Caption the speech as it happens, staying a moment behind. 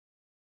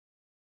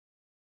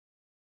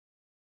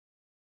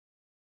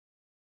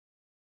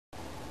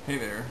Hey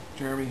there,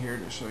 Jeremy here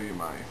to show you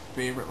my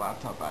favorite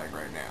laptop bag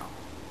right now.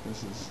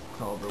 This is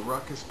called the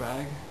Ruckus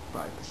bag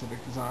by Pacific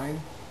Design,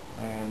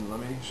 and let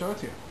me show it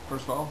to you.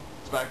 First of all,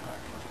 it's a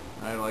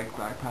backpack. I like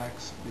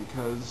backpacks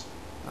because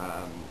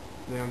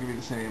they don't give you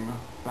the same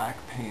back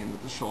pain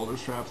with the shoulder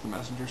straps, the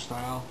messenger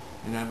style.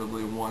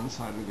 Inevitably one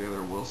side or the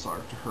other will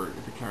start to hurt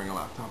if you're carrying a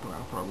laptop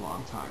around for a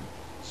long time.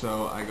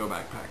 So I go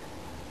backpack.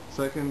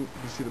 Second,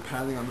 you see the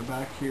padding on the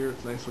back here.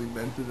 It's nicely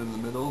vented in the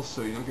middle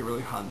so you don't get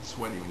really hot and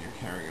sweaty when you're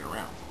carrying it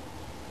around.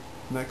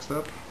 Next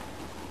up,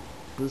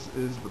 this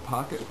is the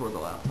pocket where the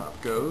laptop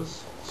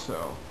goes.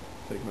 So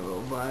take my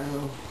little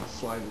vinyl,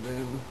 slide it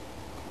in,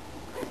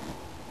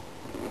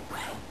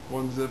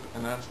 one zip,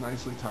 and that's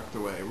nicely tucked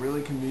away.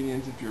 Really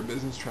convenient if you're a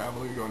business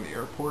traveler, you're going to the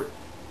airport,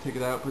 take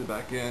it out, put it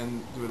back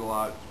in, do it a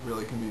lot,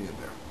 really convenient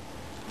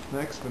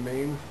there. Next, the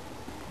main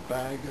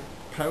bag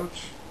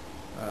pouch.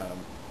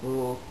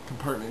 Little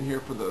compartment here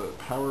for the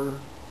power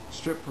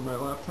strip for my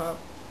laptop.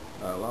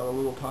 A lot of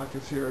little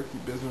pockets here. I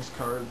keep business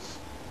cards,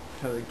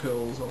 headache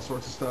pills, all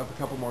sorts of stuff. A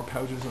couple more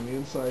pouches on the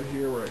inside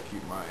here where I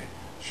keep my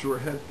Shure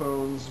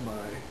headphones,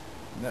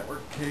 my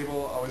network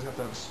cable. Always have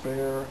to have a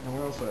spare. And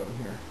what else do I have in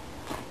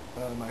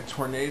here? My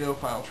Tornado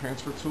file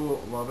transfer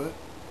tool. Love it.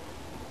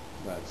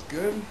 That's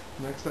good.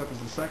 Next up is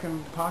the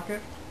second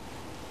pocket.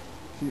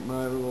 Keep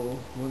my little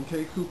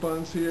 1K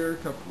coupons here. A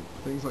couple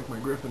things like my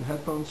Griffin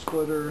headphone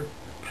splitter,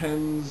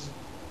 pens,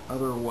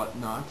 other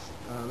whatnot.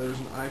 There's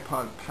an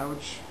iPod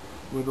pouch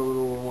with a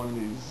little one of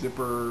these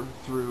zipper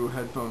through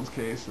headphones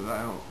case that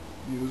I don't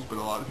use, but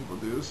a lot of people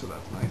do, so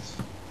that's nice.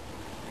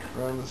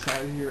 Right on the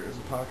side here is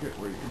a pocket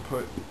where you can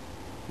put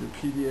your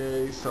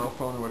PDA, cell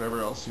phone, or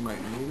whatever else you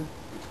might need.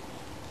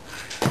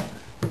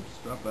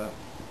 Stop that.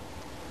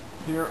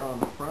 Here on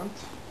the front,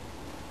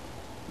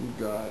 you've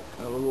got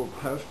a little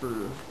pouch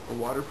for a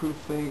waterproof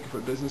thing. You can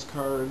put business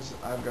cards.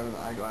 I've got an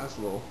eyeglass,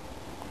 a little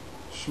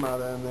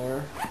schmata in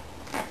there.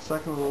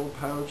 Second little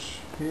pouch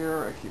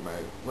here, I keep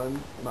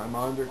my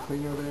monitor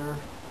cleaner there.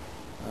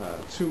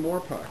 Two more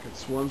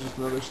pockets. One's just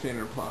another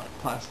standard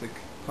plastic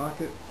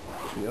pocket.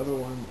 The other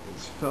one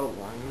is felt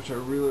lined, which I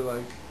really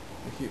like.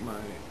 I keep my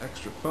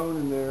extra phone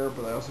in there,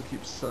 but I also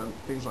keep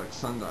things like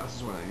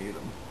sunglasses when I need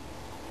them.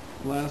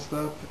 Last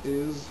up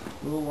is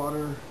a little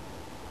water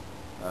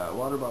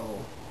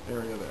bottle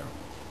area there.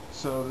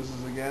 So this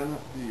is again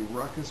the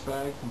Ruckus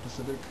bag from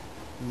Pacific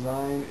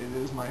Design. It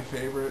is my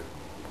favorite.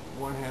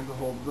 One hand to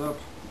hold it up.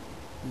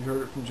 You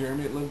heard it from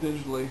Jeremy at Live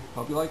Digitally.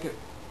 Hope you like it.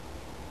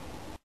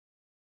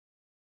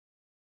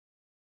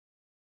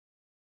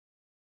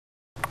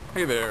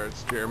 Hey there,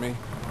 it's Jeremy,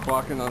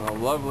 walking on a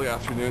lovely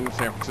afternoon in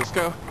San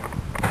Francisco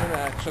in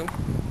action.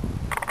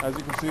 As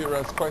you can see, it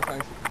rests quite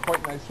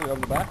nicely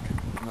on the back.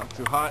 Not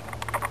too hot,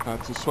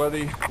 not too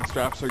sweaty. The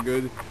straps are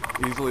good,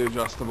 easily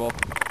adjustable.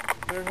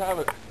 There you have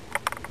it.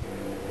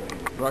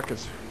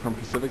 Ruckus from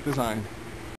Pacific Design.